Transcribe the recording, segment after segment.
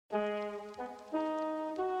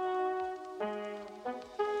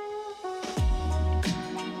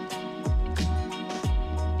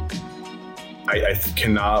I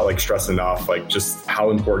cannot like stress enough, like just how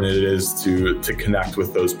important it is to connect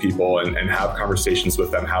with those people and have conversations with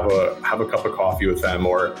them, have a cup of coffee with them,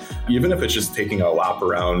 or even if it's just taking a lap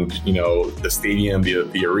around, the stadium,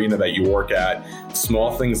 the arena that you work at.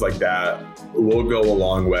 Small things like that will go a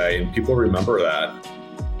long way, and people remember that.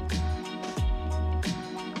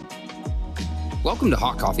 Welcome to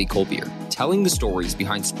Hot Coffee, Cold Beer, telling the stories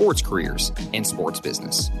behind sports careers and sports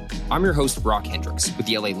business. I'm your host, Brock Hendricks, with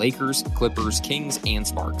the LA Lakers, Clippers, Kings, and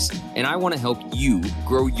Sparks, and I want to help you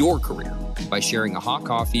grow your career by sharing a hot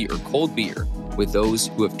coffee or cold beer with those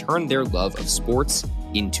who have turned their love of sports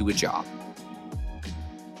into a job.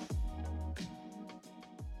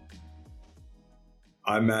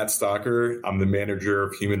 I'm Matt Stocker. I'm the manager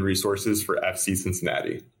of human resources for FC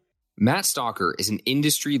Cincinnati. Matt Stocker is an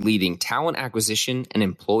industry-leading talent acquisition and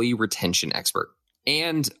employee retention expert,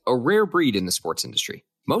 and a rare breed in the sports industry.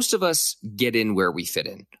 Most of us get in where we fit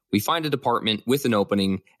in. We find a department with an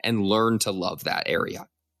opening and learn to love that area.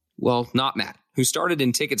 Well, not Matt, who started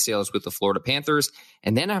in ticket sales with the Florida Panthers,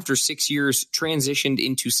 and then after 6 years transitioned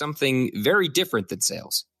into something very different than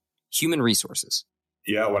sales: human resources.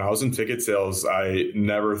 Yeah, when I was in ticket sales, I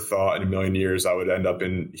never thought in a million years I would end up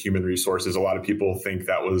in human resources. A lot of people think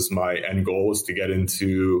that was my end goal, was to get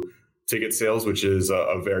into ticket sales, which is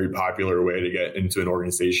a very popular way to get into an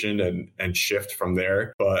organization and shift from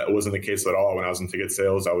there. But it wasn't the case at all. When I was in ticket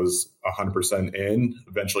sales, I was 100% in,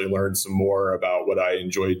 eventually learned some more about what I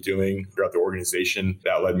enjoyed doing throughout the organization.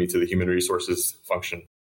 That led me to the human resources function.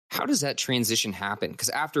 How does that transition happen? Because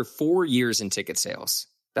after 4 years in ticket sales,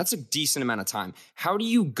 that's a decent amount of time. How do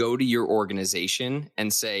you go to your organization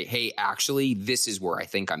and say, hey, actually, this is where I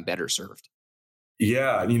think I'm better served?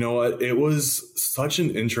 Yeah, you know what? It was such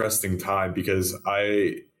an interesting time because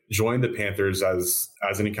I joined the Panthers as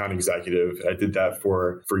an account executive. I did that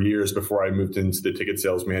for years before I moved into the ticket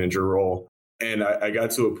sales manager role. And I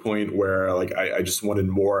got to a point where like I just wanted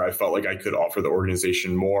more. I felt like I could offer the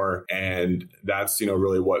organization more. And that's,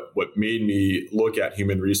 really what made me look at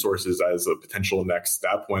human resources as a potential next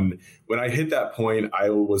step. When I hit that point,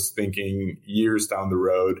 I was thinking years down the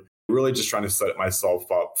road, really just trying to set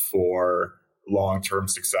myself up for long-term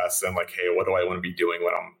success and like, hey, what do I want to be doing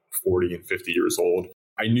when I'm 40 and 50 years old?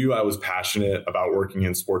 I knew I was passionate about working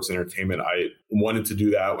in sports entertainment. I wanted to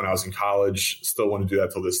do that when I was in college, still want to do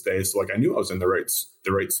that till this day. So like I knew I was in the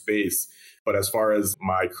right space. But as far as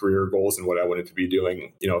my career goals and what I wanted to be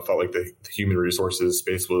doing, it felt like the human resources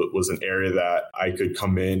space was an area that I could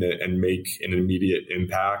come in and make an immediate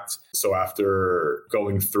impact. So after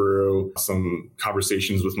going through some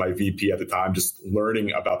conversations with my VP at the time, just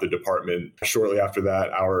learning about the department, shortly after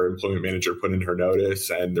that, our employment manager put in her notice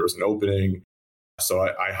and there was an opening. So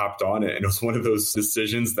I hopped on it, and it was one of those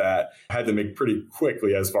decisions that I had to make pretty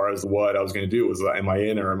quickly as far as what I was going to do. Was, am I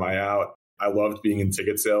in or am I out? I loved being in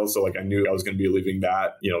ticket sales. So like I knew I was going to be leaving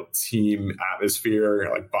that, team atmosphere,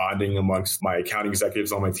 like bonding amongst my account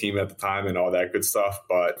executives on my team at the time and all that good stuff.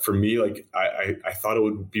 But for me, like I thought it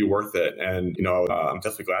would be worth it. And, I'm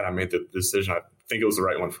definitely glad I made the decision. I think it was the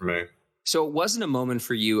right one for me. So it wasn't a moment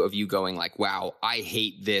for you of you going like, wow, I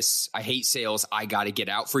hate this. I hate sales. I got to get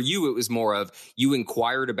out. For you, it was more of you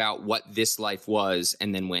inquired about what this life was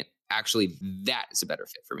and then went, actually, that is a better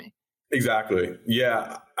fit for me. Exactly.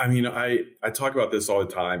 Yeah. I mean, I talk about this all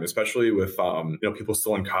the time, especially with, people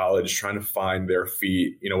still in college trying to find their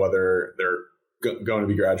feet, whether they're going to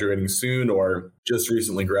be graduating soon or just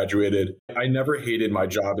recently graduated. I never hated my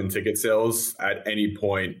job in ticket sales at any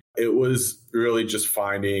point. It was really just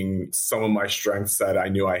finding some of my strengths that I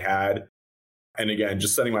knew I had. And again,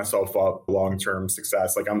 just setting myself up long-term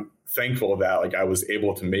success. Like I'm thankful that like I was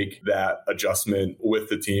able to make that adjustment with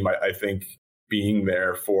the team. I think being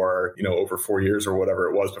there for, over 4 years or whatever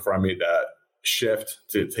it was before I made that shift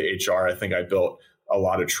to HR, I think I built a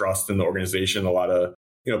lot of trust in the organization, a lot of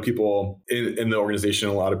people in the organization,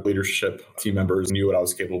 a lot of leadership team members knew what I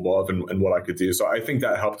was capable of and what I could do. So I think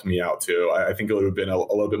that helped me out too. I think it would have been a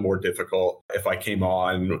little bit more difficult if I came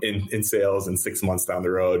on in sales and 6 months down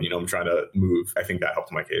the road, I'm trying to move. I think that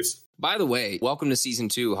helped my case. By the way, welcome to season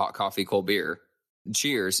 2, Hot Coffee, Cold Beer.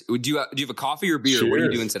 Cheers. Do you have a coffee or beer? Cheers. What are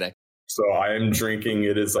you doing today? So I am drinking,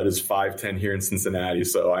 it is 5:10 here in Cincinnati.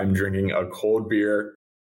 So I'm drinking a cold beer.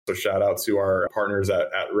 So shout out to our partners at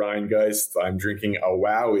Rheingeist. I'm drinking a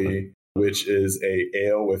Wowie, which is a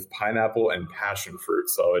ale with pineapple and passion fruit.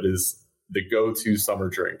 So it is the go-to summer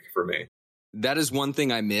drink for me. That is one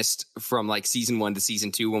thing I missed from like season 1 to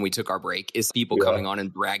season 2 when we took our break is people coming on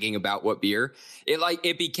and bragging about what beer.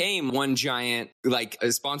 It became one giant like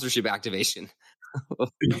a sponsorship activation.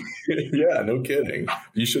 Yeah, no kidding.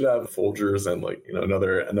 You should have Folgers and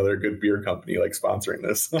another good beer company like sponsoring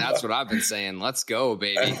this. That's what I've been saying. Let's go,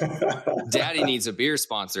 baby. Daddy needs a beer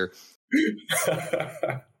sponsor.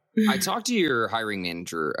 I talked to your hiring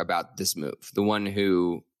manager about this move, the one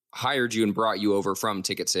who hired you and brought you over from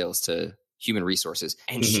ticket sales to human resources.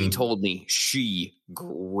 And she told me she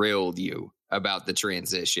grilled you about the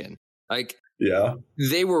transition. Yeah,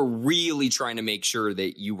 they were really trying to make sure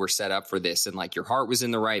that you were set up for this and your heart was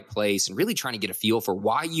in the right place and really trying to get a feel for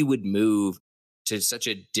why you would move to such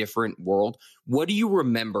a different world. What do you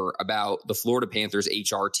remember about the Florida Panthers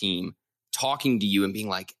HR team talking to you and being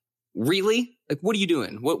like, really? What are you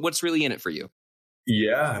doing? What's really in it for you?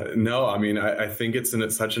 Yeah, no, I mean, I think it's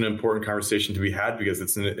such an important conversation to be had because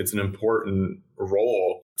it's an important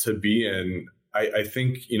role to be in. I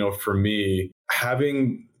think, for me,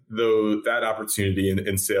 having that opportunity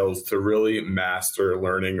in sales to really master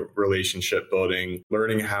learning relationship building,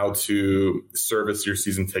 learning how to service your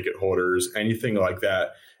season ticket holders, anything like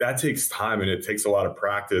that takes time and it takes a lot of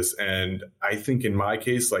practice. And I think in my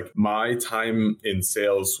case, my time in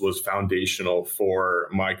sales was foundational for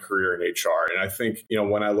my career in HR. And I think,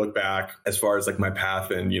 when I look back as far as my path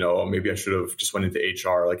and, maybe I should have just went into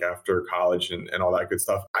HR after college and all that good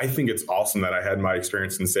stuff. I think it's awesome that I had my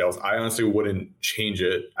experience in sales. I honestly wouldn't change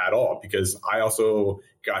it at all because I also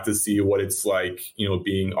got to see what it's like,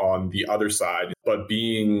 being on the other side, but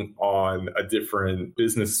being on a different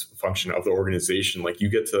business function of the organization. You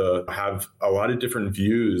get to have a lot of different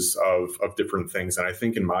views of different things. And I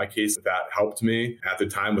think in my case, that helped me at the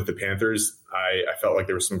time with the Panthers. I felt like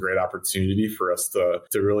there was some great opportunity for us to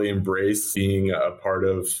really embrace being a part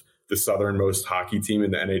of the southernmost hockey team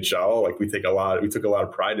in the NHL. We took a lot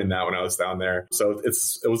of pride in that when I was down there. So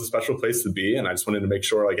it was a special place to be. And I just wanted to make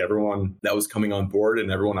sure everyone that was coming on board and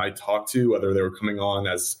everyone I talked to, whether they were coming on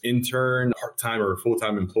as intern, part-time or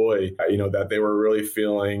full-time employee, that they were really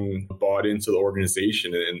feeling bought into the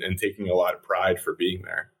organization and taking a lot of pride for being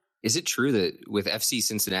there. Is it true that with FC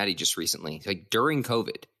Cincinnati just recently, during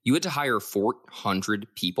COVID, you had to hire 400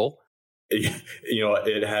 people?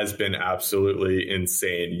 It has been absolutely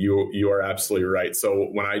insane. You are absolutely right. So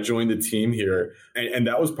when I joined the team here, and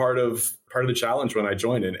that was part of the challenge when I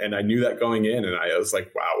joined, and I knew that going in, and I was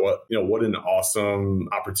like, wow, what an awesome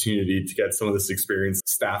opportunity to get some of this experience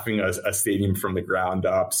staffing a stadium from the ground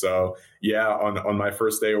up. So yeah, on my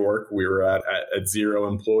first day of work, we were at 0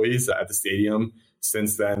 employees at the stadium.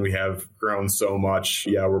 Since then, we have grown so much.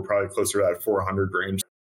 Yeah, we're probably closer to that 400 range.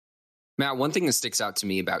 Matt, one thing that sticks out to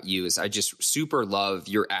me about you is I just super love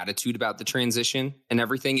your attitude about the transition and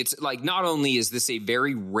everything. It's not only is this a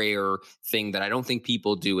very rare thing that I don't think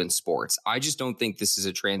people do in sports, I just don't think this is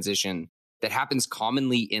a transition that happens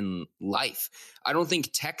commonly in life. I don't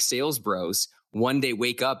think tech sales bros one day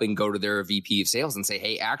wake up and go to their VP of sales and say,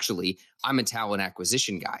 hey, actually, I'm a talent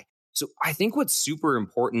acquisition guy. So I think what's super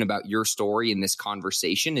important about your story in this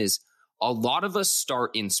conversation is a lot of us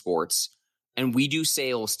start in sports and we do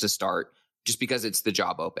sales to start just because it's the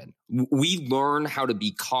job open. We learn how to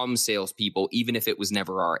become salespeople, even if it was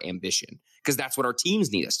never our ambition, because that's what our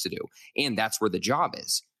teams need us to do. And that's where the job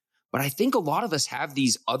is. But I think a lot of us have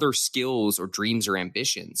these other skills or dreams or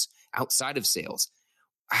ambitions outside of sales.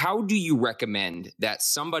 How do you recommend that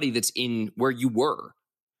somebody that's in where you were,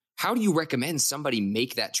 how do you recommend somebody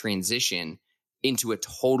make that transition into a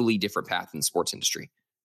totally different path in the sports industry?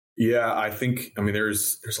 Yeah, I think,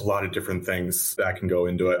 there's a lot of different things that can go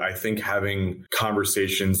into it. I think having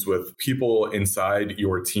conversations with people inside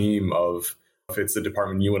your team of, if it's the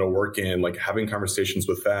department you want to work in, having conversations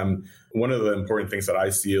with them. One of the important things that I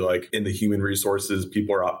see, in the human resources,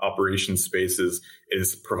 people or operations spaces,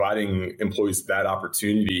 is providing employees that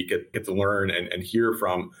opportunity, get to learn and hear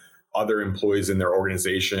from other employees in their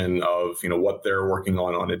organization of, what they're working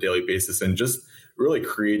on a daily basis, and just really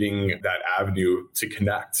creating that avenue to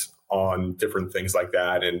connect on different things like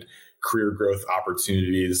that and career growth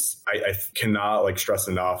opportunities. I cannot stress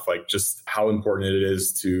enough, just how important it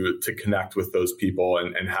is to connect with those people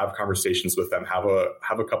and have conversations with them, have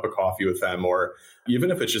a cup of coffee with them, or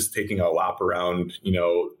even if it's just taking a lap around,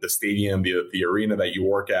 the stadium, the arena that you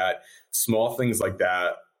work at. Small things like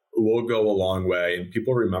that will go a long way, and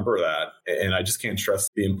people remember that. And I just can't stress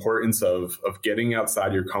the importance of getting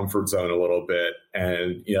outside your comfort zone a little bit.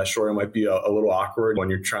 And yeah, sure, it might be a little awkward when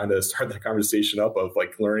you're trying to start that conversation up of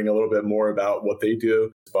learning a little bit more about what they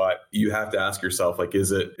do, but you have to ask yourself,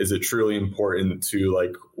 is it truly important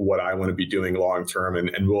to what I want to be doing long term,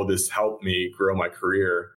 and will this help me grow my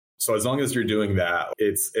career? So as long as you're doing that,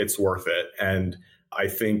 it's worth it. And I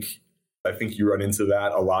think I think you run into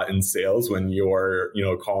that a lot in sales when you're,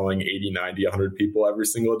 calling 80, 90, 100 people every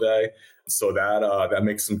single day. So that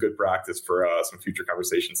makes some good practice for some future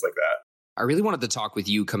conversations like that. I really wanted to talk with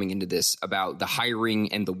you coming into this about the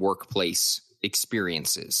hiring and the workplace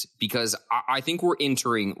experiences, because I think we're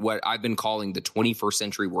entering what I've been calling the 21st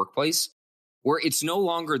century workplace, where it's no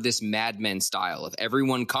longer this Mad Men style of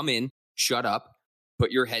everyone come in, shut up,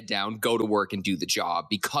 put your head down, go to work and do the job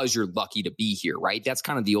because you're lucky to be here, right? That's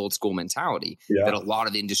kind of the old school mentality that a lot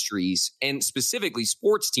of industries and specifically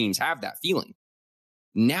sports teams have that feeling.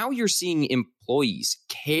 Now you're seeing employees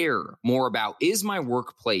care more about, is my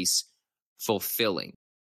workplace fulfilling?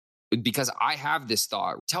 Because I have this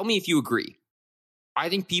thought. Tell me if you agree. I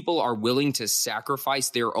think people are willing to sacrifice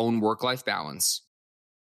their own work-life balance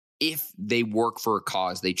if they work for a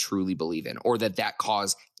cause they truly believe in, or that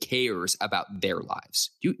cause cares about their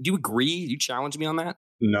lives. Do you agree? You challenge me on that?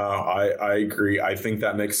 No, I agree. I think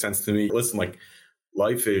that makes sense to me. Listen,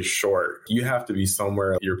 life is short. You have to be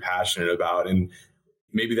somewhere you're passionate about. And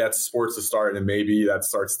maybe that's sports to start, and maybe that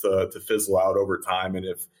starts to fizzle out over time.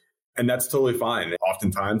 And that's totally fine.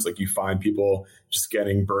 Oftentimes, you find people just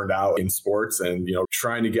getting burned out in sports and,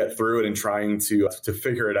 trying to get through it and trying to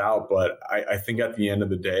figure it out. But I think at the end of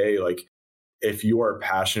the day, if you are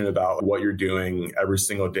passionate about what you're doing every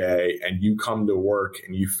single day and you come to work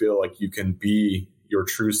and you feel like you can be your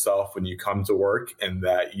true self when you come to work and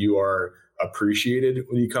that you are appreciated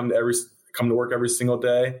when you come to work every single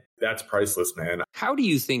day, that's priceless, man. How do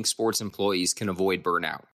you think sports employees can avoid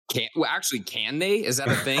burnout? Can they? Is that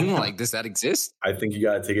a thing? Does that exist? I think you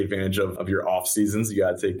got to take advantage of your off seasons. You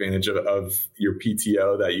got to take advantage of your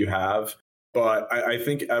PTO that you have. But I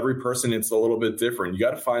think every person, it's a little bit different. You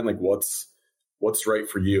got to find what's right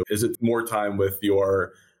for you. Is it more time with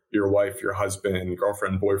your wife, your husband,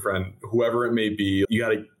 girlfriend, boyfriend, whoever it may be? You got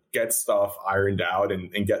to get stuff ironed out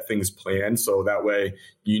and get things planned. So that way,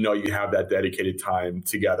 you have that dedicated time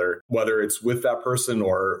together, whether it's with that person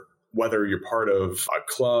or whether you're part of a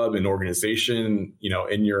club, an organization,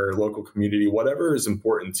 in your local community, whatever is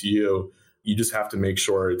important to you, you just have to make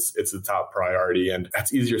sure it's the top priority. And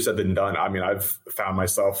that's easier said than done. I mean, I've found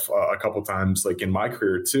myself a couple times, in my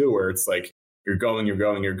career too, where it's you're going,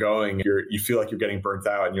 you feel like you're getting burnt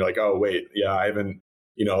out and you're like, oh, wait, yeah, I haven't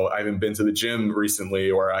been to the gym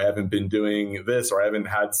recently, or I haven't been doing this, or I haven't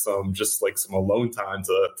had some alone time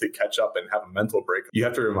to catch up and have a mental break. You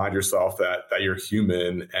have to remind yourself that you're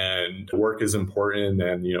human and work is important.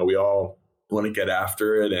 And, we all want to get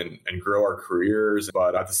after it and grow our careers.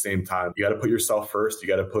 But at the same time, you got to put yourself first. You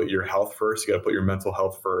got to put your health first. You got to put your mental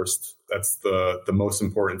health first. That's the most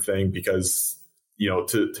important thing, because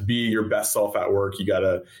to be your best self at work, you got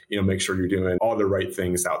to, make sure you're doing all the right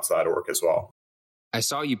things outside of work as well. I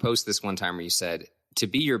saw you post this one time where you said, to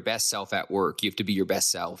be your best self at work, you have to be your best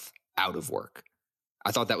self out of work.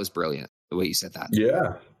 I thought that was brilliant, the way you said that.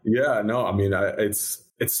 Yeah. No, I mean,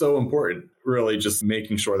 it's so important, really, just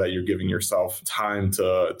making sure that you're giving yourself time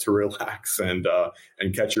to relax and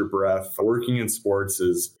catch your breath. Working in sports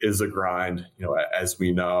is a grind, as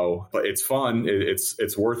we know, but it's fun.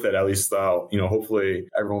 It's worth it. At least, hopefully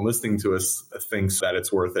everyone listening to us thinks that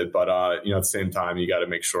it's worth it. But, at the same time, you got to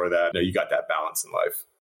make sure that you got that balance in life.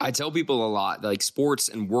 I tell people a lot, sports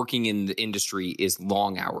and working in the industry is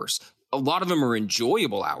long hours. A lot of them are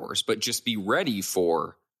enjoyable hours, but just be ready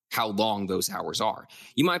for how long those hours are.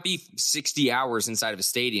 You might be 60 hours inside of a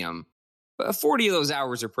stadium, but 40 of those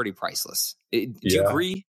hours are pretty priceless. Do you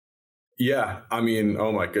agree? Yeah. I mean,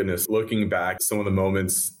 oh my goodness. Looking back, some of the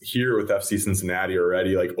moments here with FC Cincinnati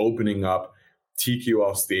already, opening up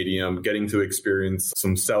TQL Stadium, getting to experience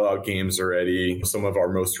some sellout games already. Some of our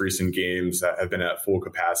most recent games that have been at full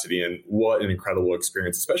capacity, and what an incredible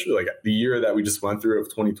experience, especially the year that we just went through of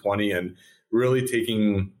 2020, and really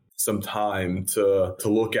taking some time to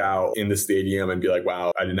look out in the stadium and be like,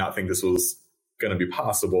 wow, I did not think this was going to be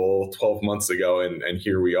possible 12 months ago. And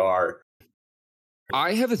here we are.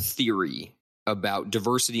 I have a theory about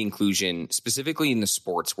diversity inclusion, specifically in the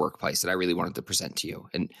sports workplace, that I really wanted to present to you.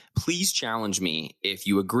 And please challenge me if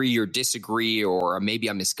you agree or disagree, or maybe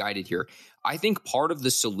I'm misguided here. I think part of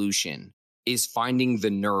the solution is finding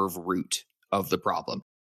the nerve root of the problem.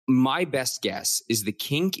 My best guess is the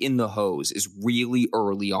kink in the hose is really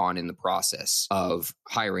early on in the process of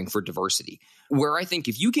hiring for diversity, where I think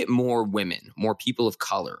if you get more women, more people of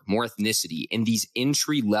color, more ethnicity in these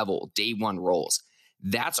entry-level day one roles,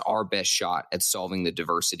 that's our best shot at solving the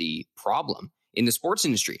diversity problem. in the sports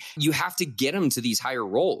industry. You have to get them to these higher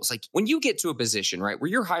roles. Like when you get to a position, right, where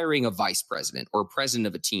you're hiring a vice president or a president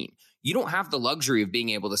of a team, you don't have the luxury of being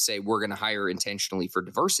able to say, we're going to hire intentionally for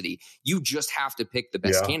diversity. You just have to pick the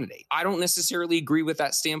best candidate. I don't necessarily agree with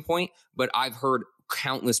that standpoint, but I've heard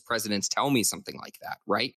countless presidents tell me something like that,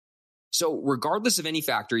 right? So regardless of any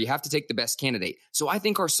factor, you have to take the best candidate. So I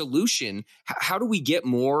think our solution, how do we get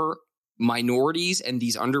more minorities and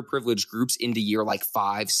these underprivileged groups into year like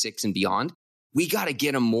 5, 6 and beyond? We got to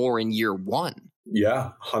get them more in year 1.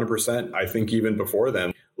 Yeah, 100%. I think even before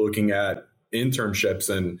then, looking at internships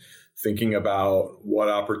and thinking about what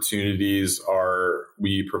opportunities are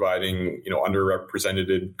we providing,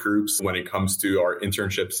 underrepresented groups when it comes to our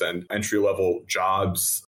internships and entry-level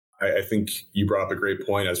jobs. I think you brought up a great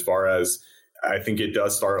point as far as I think it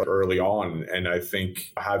does start early on. And I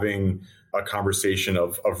think having a conversation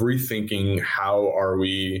of rethinking how are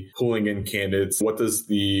we pulling in candidates? What does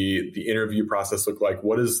the interview process look like?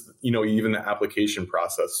 What does, even the application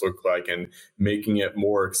process look like, and making it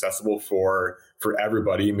more accessible for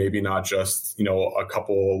everybody, maybe not just, a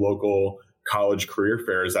couple local college career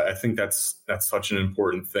fairs. I think that's such an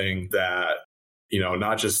important thing that,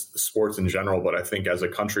 not just sports in general, but I think as a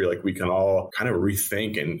country, like we can all kind of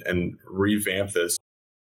rethink and revamp this.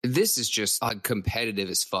 This is just a competitive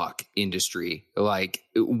as fuck industry. Like,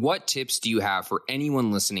 what tips do you have for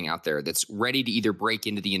anyone listening out there that's ready to either break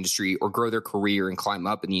into the industry or grow their career and climb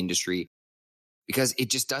up in the industry? Because it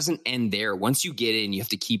just doesn't end there. Once you get in, you have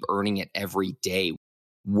to keep earning it every day.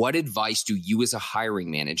 What advice do you as a hiring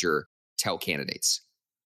manager tell candidates?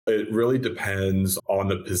 It really depends on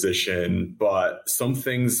the position, but some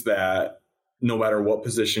things that no matter what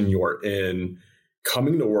position you're in,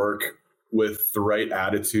 coming to work with the right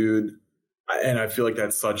attitude, and I feel like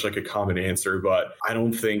that's such like a common answer, but I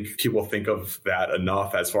don't think people think of that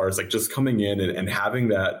enough as far as like just coming in and having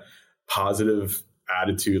that positive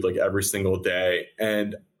attitude like every single day.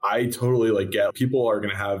 And I totally like get people are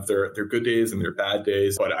going to have their good days and their bad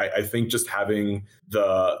days, but I think just having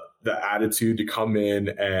the attitude to come in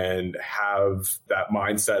and have that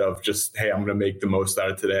mindset of just, hey, I'm going to make the most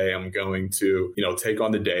out of today. I'm going to, take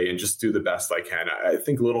on the day and just do the best I can. I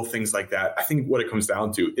think little things like that. I think what it comes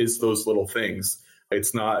down to is those little things.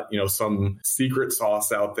 It's not, some secret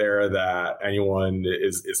sauce out there that anyone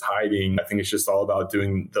is hiding. I think it's just all about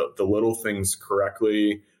doing the little things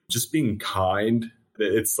correctly, just being kind.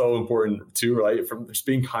 It's so important too, right? From just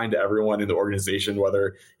being kind to everyone in the organization,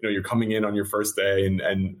 whether, you're coming in on your first day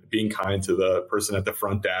and being kind to the person at the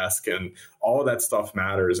front desk, and all of that stuff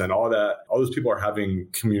matters. And all those people are having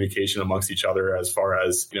communication amongst each other as far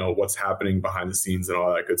as, what's happening behind the scenes and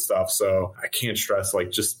all that good stuff. So I can't stress like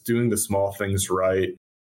just doing the small things right.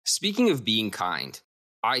 Speaking of being kind,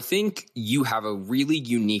 I think you have a really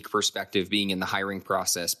unique perspective being in the hiring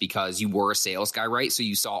process because you were a sales guy, right? So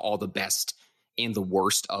you saw all the best and the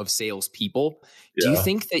worst of salespeople. Yeah. Do you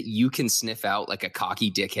think that you can sniff out like a cocky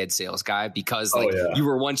dickhead sales guy because you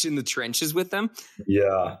were once in the trenches with them?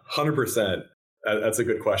 Yeah, 100%. That's a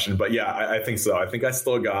good question. But yeah, I think so. I think I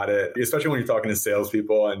still got it, especially when you're talking to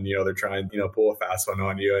salespeople and, they're trying, pull a fast one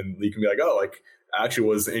on you, and you can be like, oh, like I actually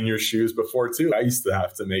was in your shoes before too. I used to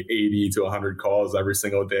have to make 80 to 100 calls every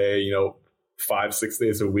single day, 5-6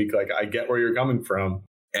 days a week. Like I get where you're coming from.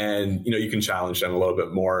 And, you can challenge them a little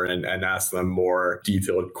bit more and ask them more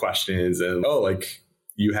detailed questions. And, like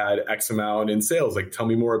you had X amount in sales, like tell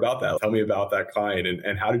me more about that. Tell me about that client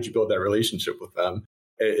and how did you build that relationship with them?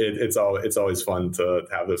 It's always fun to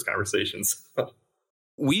have those conversations.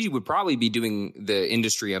 We would probably be doing the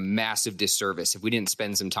industry a massive disservice if we didn't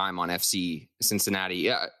spend some time on FC Cincinnati,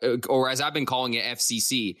 or as I've been calling it,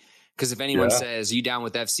 FCC. Because if anyone says, you down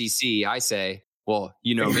with FCC, I say, well,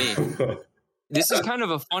 you know me. This is kind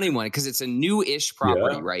of a funny one because it's a new-ish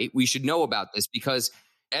property, right? We should know about this because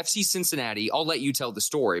FC Cincinnati, I'll let you tell the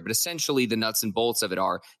story, but essentially the nuts and bolts of it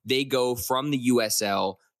are they go from the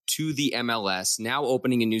USL to the MLS, now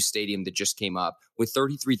opening a new stadium that just came up with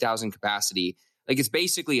 33,000 capacity. Like it's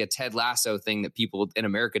basically a Ted Lasso thing that people in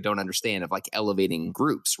America don't understand of like elevating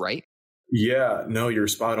groups, right? Yeah, no, you're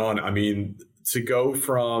spot on. I mean, to go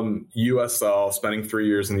from USL, spending 3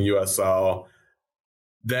 years in the USL,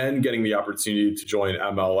 then getting the opportunity to join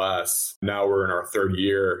MLS. Now we're in our third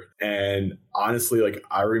year. And honestly, like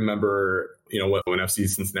I remember, when FC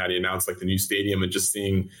Cincinnati announced like the new stadium and just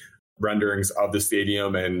seeing renderings of the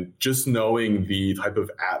stadium and just knowing the type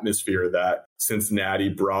of atmosphere that Cincinnati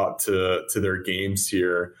brought to their games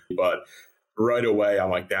here. But right away,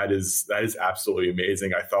 I'm like, that is absolutely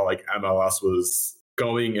amazing. I felt like MLS was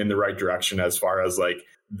going in the right direction as far as like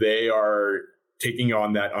they are taking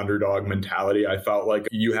on that underdog mentality. I felt like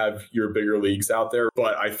you have your bigger leagues out there,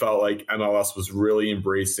 but I felt like MLS was really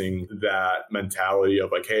embracing that mentality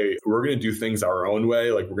of like, hey, we're going to do things our own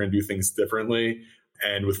way. Like we're going to do things differently.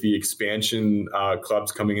 And with the expansion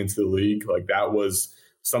clubs coming into the league, like that was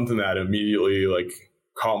something that immediately like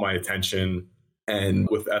caught my attention. And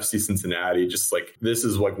with FC Cincinnati, just like this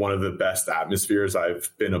is like one of the best atmospheres I've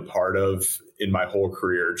been a part of in my whole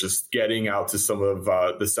career. Just getting out to some of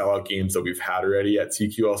the sellout games that we've had already at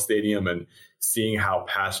TQL Stadium and seeing how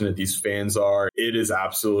passionate these fans are. It is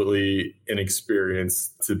absolutely an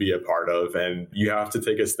experience to be a part of. And you have to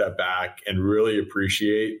take a step back and really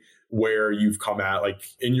appreciate where you've come at like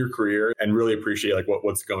in your career and really appreciate like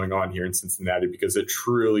what's going on here in Cincinnati, because it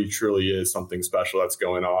truly, truly is something special that's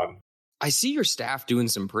going on. I see your staff doing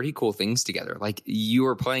some pretty cool things together. Like you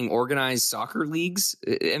are playing organized soccer leagues,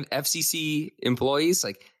 FCC employees.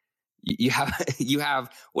 Like you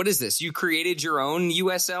have, what is this? You created your own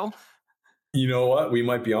USL? You know what? We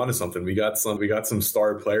might be onto something. We got some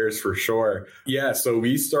star players for sure. Yeah. So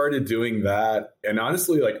we started doing that. And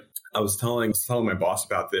honestly, like I was telling my boss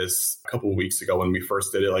about this a couple of weeks ago when we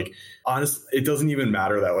first did it. Like, honestly, it doesn't even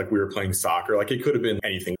matter that like we were playing soccer. Like it could have been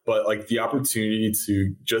anything, but like the opportunity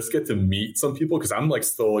to just get to meet some people, because I'm like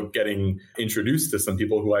still getting introduced to some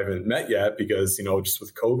people who I haven't met yet because, you know, just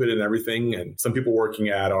with COVID and everything, and some people working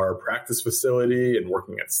at our practice facility and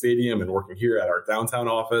working at stadium and working here at our downtown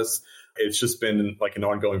office. It's just been like an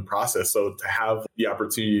ongoing process. So to have the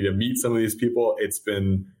opportunity to meet some of these people, it's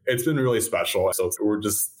been really special. So we're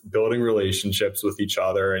just building relationships with each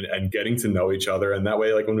other and getting to know each other. And that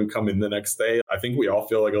way, like when we come in the next day, I think we all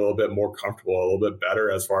feel like a little bit more comfortable, a little bit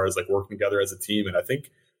better as far as like working together as a team. And I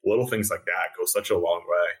think little things like that go such a long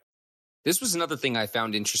way. This was another thing I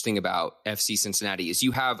found interesting about FC Cincinnati is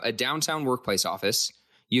you have a downtown workplace office.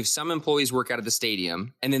 You have some employees work out of the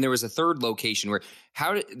stadium. And then there was a third location where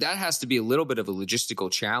that has to be a little bit of a logistical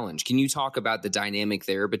challenge. Can you talk about the dynamic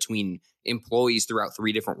there between employees throughout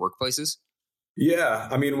 3 different workplaces? Yeah.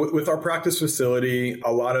 I mean, with our practice facility,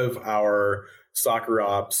 a lot of our soccer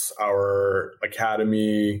ops, our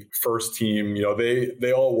academy, first team, you know,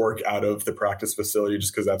 they all work out of the practice facility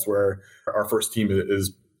just because that's where our first team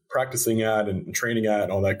is practicing at and training at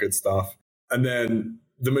and all that good stuff. And then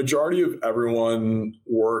the majority of everyone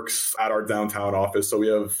works at our downtown office. So we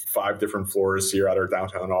have 5 different floors here at our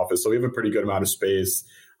downtown office. So we have a pretty good amount of space.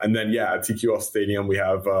 And then, yeah, at TQL Stadium, we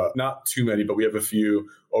have not too many, but we have a few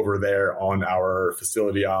over there on our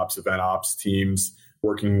facility ops, event ops teams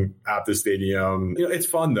working at the stadium. You know, it's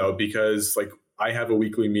fun though, because like I have a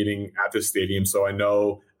weekly meeting at the stadium. So I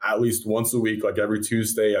know at least once a week, like every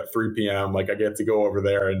Tuesday at 3 p.m., like I get to go over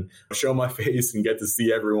there and show my face and get to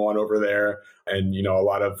see everyone over there. And, you know, a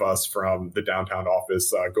lot of us from the downtown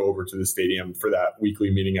office go over to the stadium for that weekly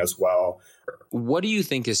meeting as well. What do you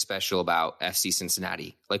think is special about FC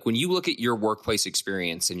Cincinnati? Like when you look at your workplace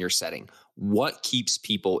experience and your setting, what keeps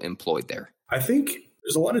people employed there? I think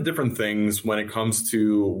there's a lot of different things when it comes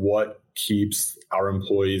to what keeps our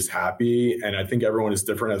employees happy. And I think everyone is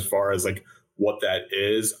different as far as like what that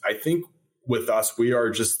is. I think with us, we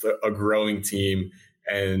are just a growing team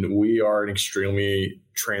and we are an extremely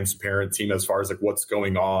transparent team as far as like what's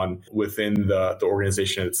going on within the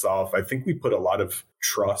organization itself. I think we put a lot of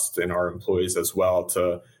trust in our employees as well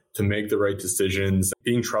to make the right decisions.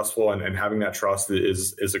 Being trustful and having that trust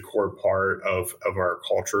is a core part of our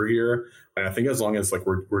culture here. And I think as long as like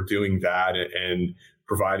we're doing that and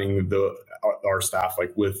providing our staff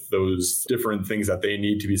like with those different things that they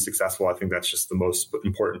need to be successful, I think that's just the most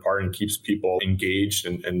important part and keeps people engaged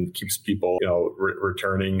and keeps people, you know,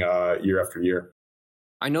 returning year after year.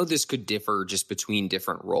 I know this could differ just between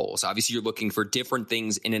different roles. Obviously, you're looking for different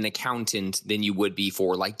things in an accountant than you would be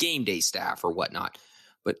for like game day staff or whatnot.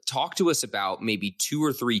 But talk to us about maybe 2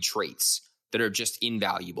 or 3 traits that are just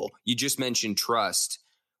invaluable. You just mentioned trust.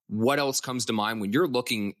 What else comes to mind when you're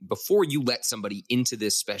looking, before you let somebody into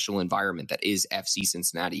this special environment that is FC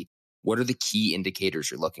Cincinnati? What are the key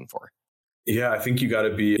indicators you're looking for? Yeah, I think you got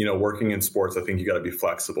to be, you know, working in sports, I think you got to be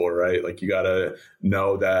flexible, right? Like you got to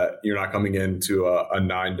know that you're not coming into a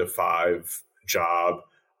 9-to-5 job.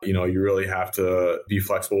 You know, you really have to be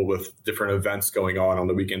flexible with different events going on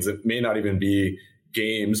the weekends. It may not even be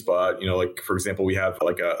games, but, you know, like, for example, we have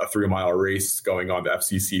like a 3-mile race going on to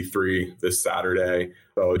FCC3 this Saturday.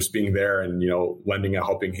 So just being there and, you know, lending a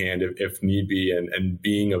helping hand if need be and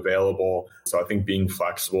being available. So I think being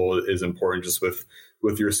flexible is important just with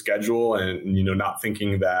your schedule and, you know, not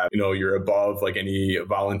thinking that, you know, you're above like any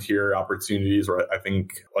volunteer opportunities, or I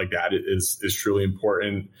think like that is truly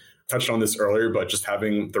important. touched on this earlier, but just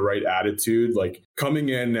having the right attitude, like coming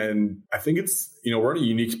in, and I think it's, we're in a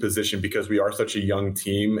unique position because we are such a young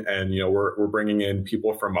team, and, we're bringing in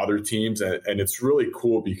people from other teams, and it's really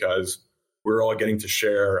cool because we're all getting to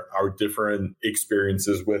share our different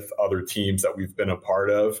experiences with other teams that we've been a part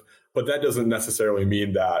of. But that doesn't necessarily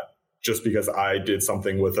mean that just because I did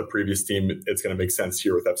something with a previous team, it's going to make sense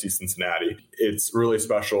here with FC Cincinnati. It's really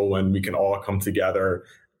special when we can all come together,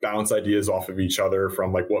 bounce ideas off of each other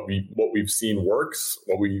from like what we've seen works,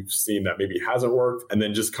 what we've seen that maybe hasn't worked, and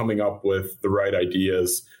then just coming up with the right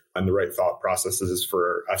ideas and the right thought processes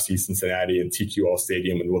for FC Cincinnati and TQL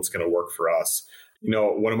Stadium and what's going to work for us.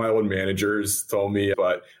 One of my old managers told me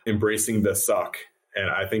about embracing the suck. And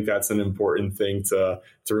I think that's an important thing to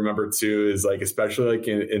remember too, is like, especially like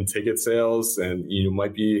in ticket sales, and you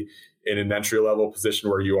might be in an entry level position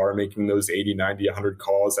where you are making those 80, 90, 100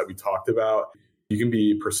 calls that we talked about. You can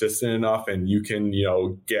be persistent enough and you can,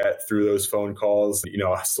 get through those phone calls,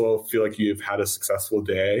 still feel like you've had a successful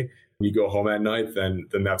day. You go home at night, then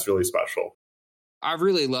that's really special. I've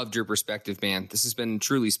really loved your perspective, man. This has been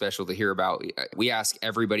truly special to hear about. We ask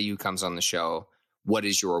everybody who comes on the show, what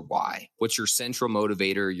is your why? What's your central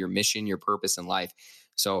motivator, your mission, your purpose in life?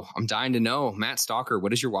 So I'm dying to know, Matt Stalker,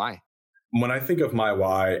 what is your why? When I think of my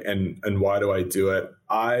why and why do I do it,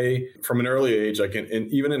 from an early age, like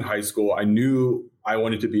even in high school, I knew I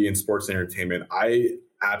wanted to be in sports and entertainment. I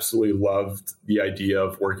absolutely loved the idea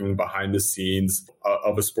of working behind the scenes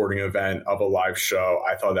of a sporting event, of a live show.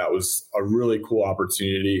 I thought that was a really cool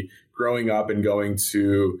opportunity. Growing up and going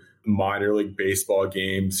to minor league baseball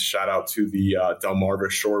games, shout out to the Delmarva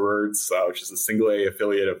Shorebirds, which is a single A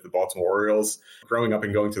affiliate of the Baltimore Orioles. Growing up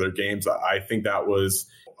and going to their games, I think that was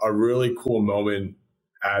a really cool moment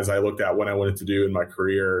as I looked at what I wanted to do in my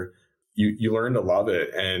career. You learn to love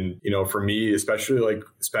it. And, for me, especially like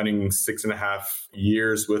spending 6.5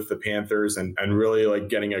 years with the Panthers and really like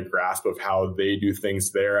getting a grasp of how they do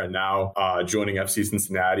things there. And now joining FC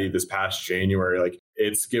Cincinnati this past January, like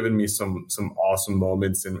it's given me some awesome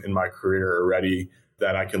moments in my career already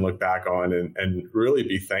that I can look back on and really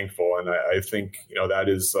be thankful. And I think,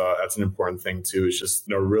 that's an important thing too. It's just,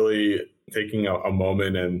 really taking a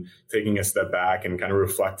moment and taking a step back and kind of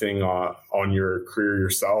reflecting on your career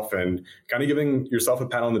yourself and kind of giving yourself a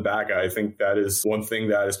pat on the back. I think that is one thing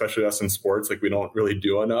that, especially us in sports, like we don't really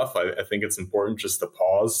do enough. I think it's important just to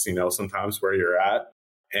pause, sometimes where you're at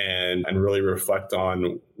and really reflect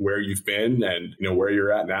on where you've been and, where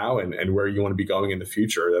you're at now and where you want to be going in the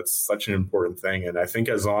future. That's such an important thing. And I think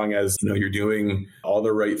as long as, you're doing all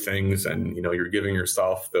the right things and, you're giving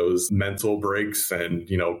yourself those mental breaks and,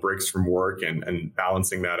 breaks from work and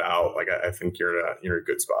balancing that out, like I think you're in a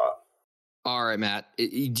good spot. All right, Matt, do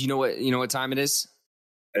you know what time it is?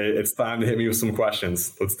 It's time to hit me with some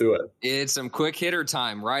questions. Let's do it. It's some quick hitter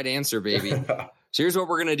time. Right answer, baby. So here's what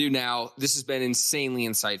we're going to do now. This has been insanely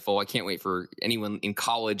insightful. I can't wait for anyone in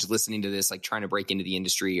college listening to this, like trying to break into the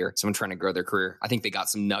industry or someone trying to grow their career. I think they got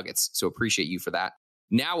some nuggets. So appreciate you for that.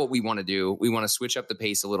 Now what we want to do, we want to switch up the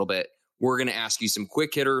pace a little bit. We're going to ask you some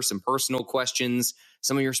quick hitter, some personal questions,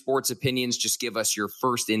 some of your sports opinions. Just give us your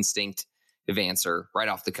first instinctive answer right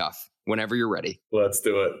off the cuff whenever you're ready. Let's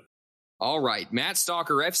do it. All right. Matt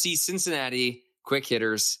Stalker, FC Cincinnati, quick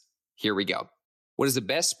hitters. Here we go. What is the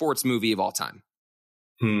best sports movie of all time?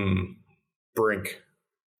 Brink.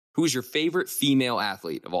 Who is your favorite female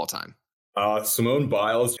athlete of all time? Simone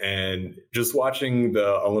Biles. And just watching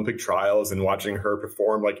the Olympic trials and watching her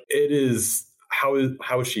perform, like it is, how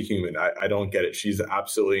is she human? I don't get it. She's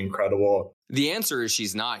absolutely incredible. The answer is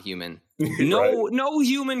she's not human. Right? No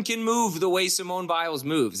human can move the way Simone Biles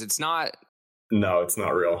moves. It's not. No, it's not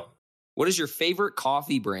real. What is your favorite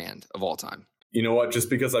coffee brand of all time? You know what?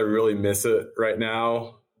 Just because I really miss it right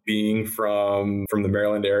now, being from the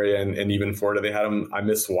Maryland area and even Florida, they had them. I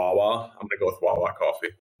miss Wawa. I'm going to go with Wawa coffee.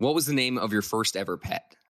 What was the name of your first ever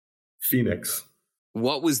pet? Phoenix.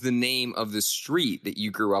 What was the name of the street that you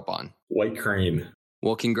grew up on? White Crane.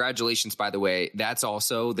 Well, congratulations, by the way. That's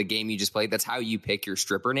also the game you just played. That's how you pick your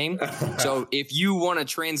stripper name. So if you want to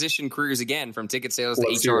transition careers again from ticket sales to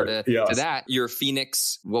HR to that, you're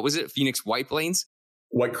Phoenix. What was it? Phoenix White Plains?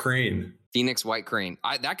 White Crane. Phoenix White Crane.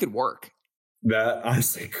 That could work. That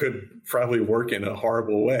honestly could probably work in a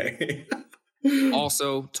horrible way.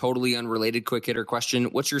 Also, totally unrelated quick hitter question.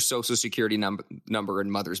 What's your social security number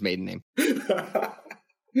and mother's maiden name?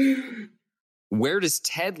 Where does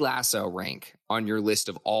Ted Lasso rank on your list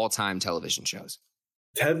of all-time television shows?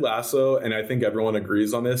 Ted Lasso, and I think everyone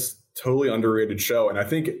agrees on this, totally underrated show. And I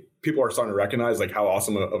think people are starting to recognize like how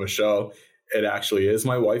awesome of a show it actually is.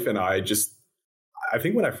 My wife and I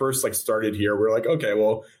think when I first started here, we're like, okay,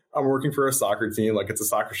 well, I'm working for a soccer team. Like, it's a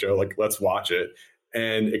soccer show. Like, let's watch it.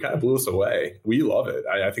 And it kind of blew us away. We love it.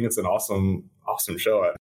 I think it's an awesome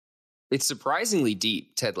show. It's surprisingly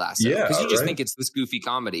deep, Ted Lasso. Yeah, because you just right? think it's this goofy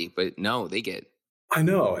comedy, but no, they get. I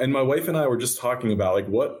know. And my wife and I were just talking about like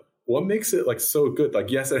what makes it like so good.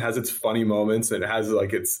 Like, yes, it has its funny moments and it has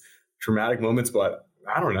like its dramatic moments, but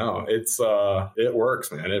I don't know. It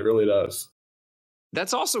works, man. It really does.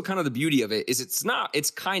 That's also kind of the beauty of it is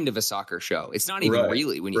it's kind of a soccer show. It's not even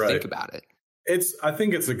really when you think about it. I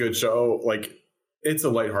think it's a good show. Like, it's a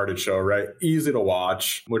lighthearted show, right? Easy to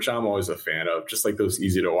watch, which I'm always a fan of. Just like those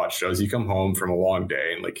easy to watch shows. You come home from a long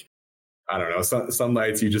day and like, I don't know, some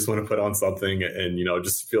nights you just want to put on something and, you know,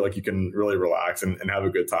 just feel like you can really relax and have a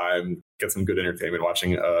good time, get some good entertainment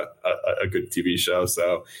watching a good TV show.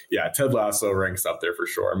 So yeah, Ted Lasso ranks up there for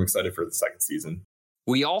sure. I'm excited for the second season.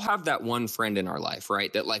 We all have that one friend in our life,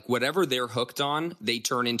 right? That like whatever they're hooked on, they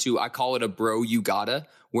turn into, I call it a bro you gotta,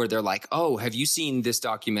 where they're like, oh, have you seen this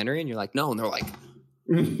documentary? And you're like, no. And they're like,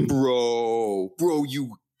 bro,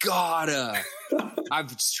 you gotta.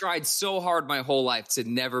 I've tried so hard my whole life to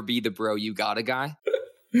never be the bro you gotta guy.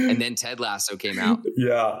 And then Ted Lasso came out.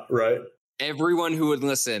 Yeah, right. Everyone who would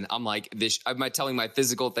listen, I'm like, I'm telling my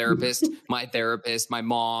physical therapist, my therapist, my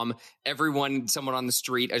mom, someone on the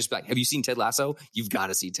street. I just be like, have you seen Ted Lasso? You've got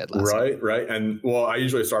to see Ted Lasso. Right. And well, I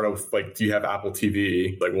usually start off with like, do you have Apple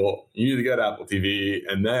TV? Like, well, you need to get Apple TV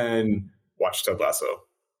and then watch Ted Lasso.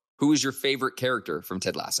 Who is your favorite character from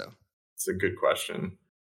Ted Lasso? It's a good question.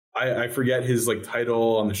 I forget his like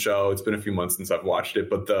title on the show. It's been a few months since I've watched it,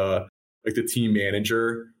 but the team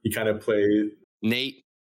manager, he kind of played Nate.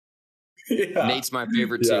 Yeah. Nate's my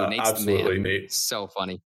favorite too. Yeah, Nate's absolutely, the man. Nate. So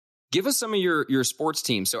funny. Give us some of your sports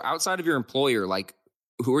teams. So outside of your employer, like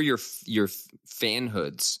who are your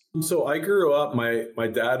fanhoods? So I grew up. My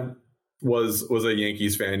dad was a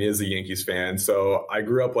Yankees fan. He is a Yankees fan. So I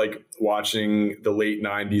grew up like watching the late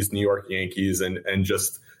 '90s New York Yankees and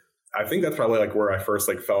just. I think that's probably like where I first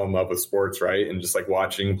like fell in love with sports, right? And just like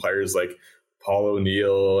watching players like Paul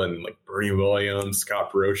O'Neill and like Bernie Williams, Scott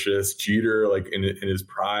Brocious, Jeter, like in his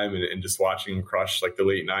prime and just watching him crush like the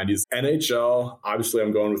late 90s. NHL, obviously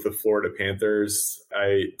I'm going with the Florida Panthers.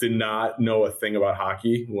 I did not know a thing about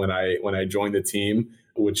hockey when I joined the team,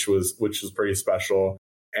 which was pretty special.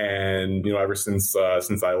 And, you know, ever since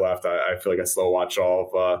I left, I feel like I still watch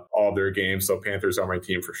all of their games. So Panthers are my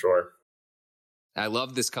team for sure. I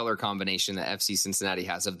love this color combination that FC Cincinnati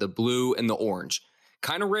has of the blue and the orange.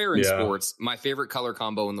 Kind of rare in sports. My favorite color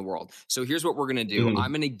combo in the world. So here's what we're going to do.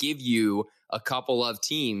 I'm going to give you a couple of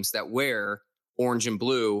teams that wear orange and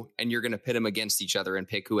blue, and you're going to pit them against each other and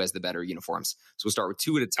pick who has the better uniforms. So we'll start with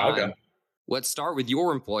two at a time. Okay. Let's start with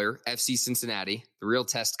your employer, FC Cincinnati, the real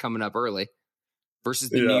test coming up early, versus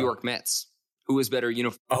the New York Mets. Who is better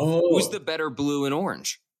uniform? Who's the better blue and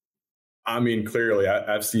orange? I mean, clearly,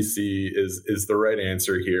 FCC is the right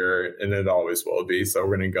answer here, and it always will be. So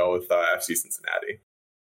we're going to go with FC Cincinnati.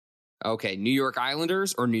 Okay, New York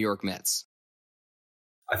Islanders or New York Mets?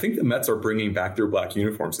 I think the Mets are bringing back their black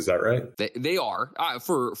uniforms. Is that right? They are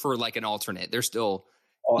for like an alternate. They're still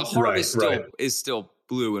the heart is still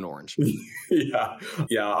blue and orange. yeah.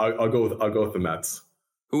 I'll go with the Mets.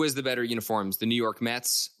 Who has the better uniforms, the New York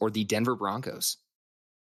Mets or the Denver Broncos?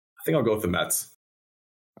 I think I'll go with the Mets.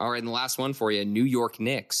 All right, and the last one for you, New York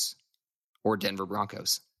Knicks or Denver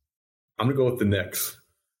Broncos? I'm going to go with the Knicks.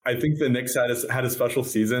 I think the Knicks had a special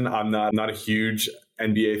season. I'm not a huge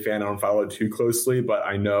NBA fan. I don't follow it too closely, but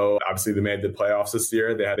I know obviously they made the playoffs this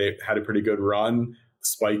year. They had a pretty good run.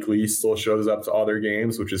 Spike Lee still shows up to all their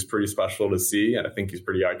games, which is pretty special to see, and I think he's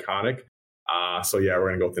pretty iconic. So yeah, we're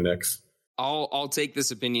going to go with the Knicks. I'll take this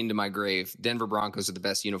opinion to my grave. Denver Broncos are the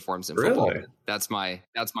best uniforms in football. That's my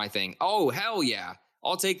thing. Oh, hell yeah.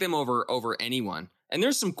 I'll take them over anyone. And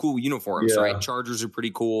there's some cool uniforms, right? Chargers are pretty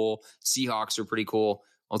cool. Seahawks are pretty cool.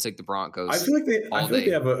 I'll take the Broncos. I feel like they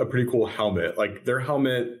have a pretty cool helmet. Like their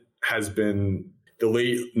helmet has been the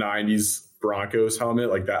late 90s Broncos helmet.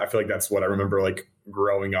 Like that. I feel like that's what I remember like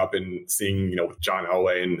growing up and seeing, you know, with John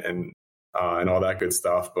Elway and all that good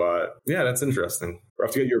stuff. But yeah, that's interesting. We'll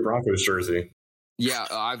have to get your Broncos jersey. Yeah,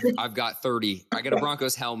 I've got 30. I got a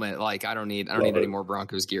Broncos helmet. Like I don't need any more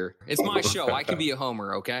Broncos gear. It's my show. I can be a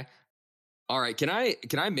homer, okay? All right. Can I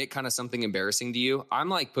admit kind of something embarrassing to you? I'm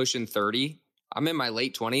like pushing 30. I'm in my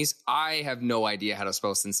late 20s. I have no idea how to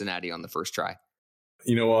spell Cincinnati on the first try.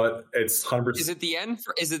 You know what? It's 100%. Is it the N?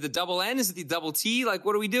 Is it the double N? Is it the double T? Like,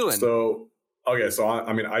 what are we doing? So I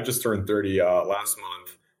just turned 30 last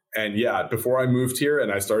month. And yeah, before I moved here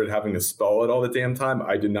and I started having to spell it all the damn time,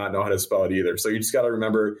 I did not know how to spell it either. So you just got to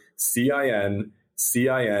remember CIN,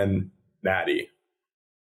 Natty.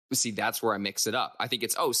 See, that's where I mix it up. I think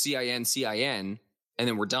it's, CIN, CIN, and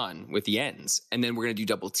then we're done with the N's. And then we're going to do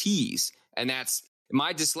double T's. And that's,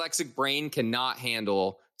 my dyslexic brain cannot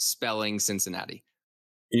handle spelling Cincinnati.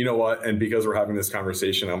 You know what? And because we're having this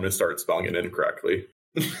conversation, I'm going to start spelling it incorrectly.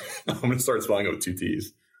 I'm going to start spelling it with 2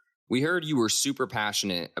 T's. We heard you were super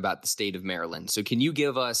passionate about the state of Maryland. So can you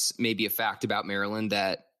give us maybe a fact about Maryland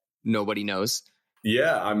that nobody knows?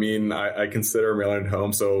 Yeah, I mean, I consider Maryland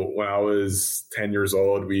home. So when I was 10 years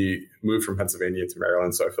old, we moved from Pennsylvania to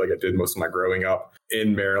Maryland. So I feel like I did most of my growing up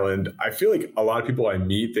in Maryland. I feel like a lot of people I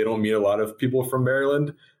meet, they don't meet a lot of people from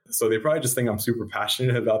Maryland. So they probably just think I'm super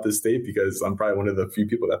passionate about this state because I'm probably one of the few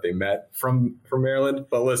people that they met from Maryland.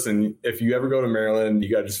 But listen, if you ever go to Maryland,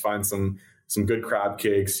 you got to just find some good crab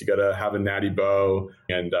cakes. You got to have a Natty Boh.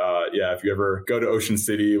 And if you ever go to Ocean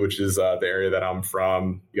City, which is the area that I'm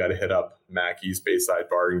from, you got to hit up Mackey's Bayside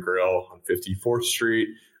Bar and Grill on 54th Street,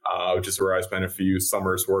 which is where I spent a few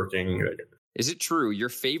summers working. Is it true your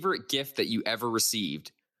favorite gift that you ever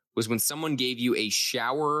received was when someone gave you a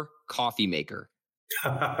shower coffee maker?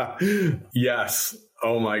 Yes.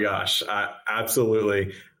 Oh my gosh.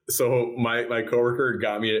 Absolutely. So my coworker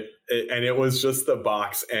got me it, and it was just the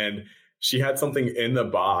box, and she had something in the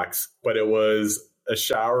box, but it was a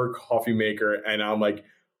shower coffee maker. And I'm like,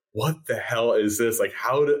 what the hell is this? Like,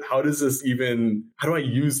 how does this even, how do I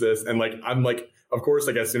use this? And like, I'm like, of course,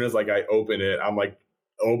 like as soon as like I open it, I'm like,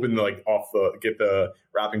 get the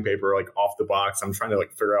wrapping paper like off the box. I'm trying to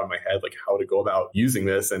like figure out in my head like how to go about using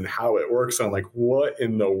this and how it works. So I'm like, what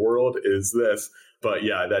in the world is this? But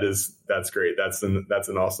yeah, that's great. That's an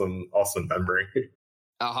awesome memory.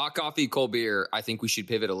 Hot coffee, cold beer. I think we should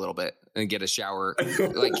pivot a little bit and get a shower.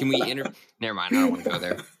 Like, can we Never mind. I don't want to go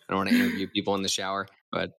there. I don't want to interview people in the shower.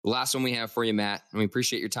 But the last one we have for you, Matt, and we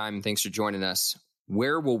appreciate your time and thanks for joining us.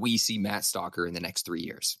 Where will we see Matt Stalker in the next 3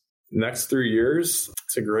 years? Next 3 years?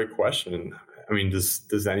 It's a great question. I mean,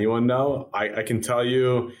 does anyone know? I can tell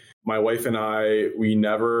you, my wife and I, we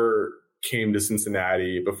never came to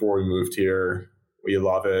Cincinnati before we moved here. We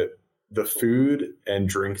love it. The food and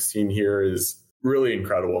drink scene here is really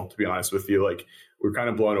incredible, to be honest with you. Like, we're kind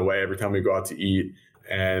of blown away every time we go out to eat.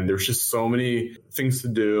 And there's just so many things to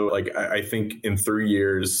do. Like, I think in 3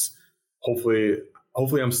 years, hopefully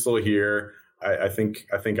I'm still here. I think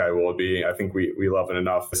I will be. I think we love it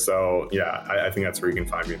enough. So yeah, I think that's where you can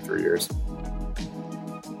find me in 3 years.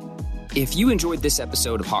 If you enjoyed this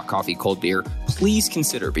episode of Hot Coffee, Cold Beer, please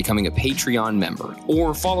consider becoming a Patreon member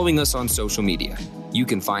or following us on social media. You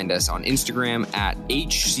can find us on Instagram at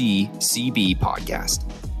HCCB Podcast.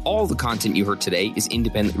 All the content you heard today is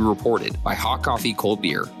independently reported by Hot Coffee, Cold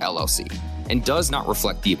Beer, LLC, and does not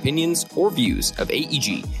reflect the opinions or views of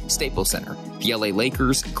AEG, Staples Center, the LA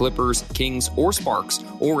Lakers, Clippers, Kings, or Sparks,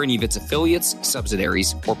 or any of its affiliates,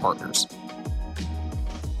 subsidiaries, or partners.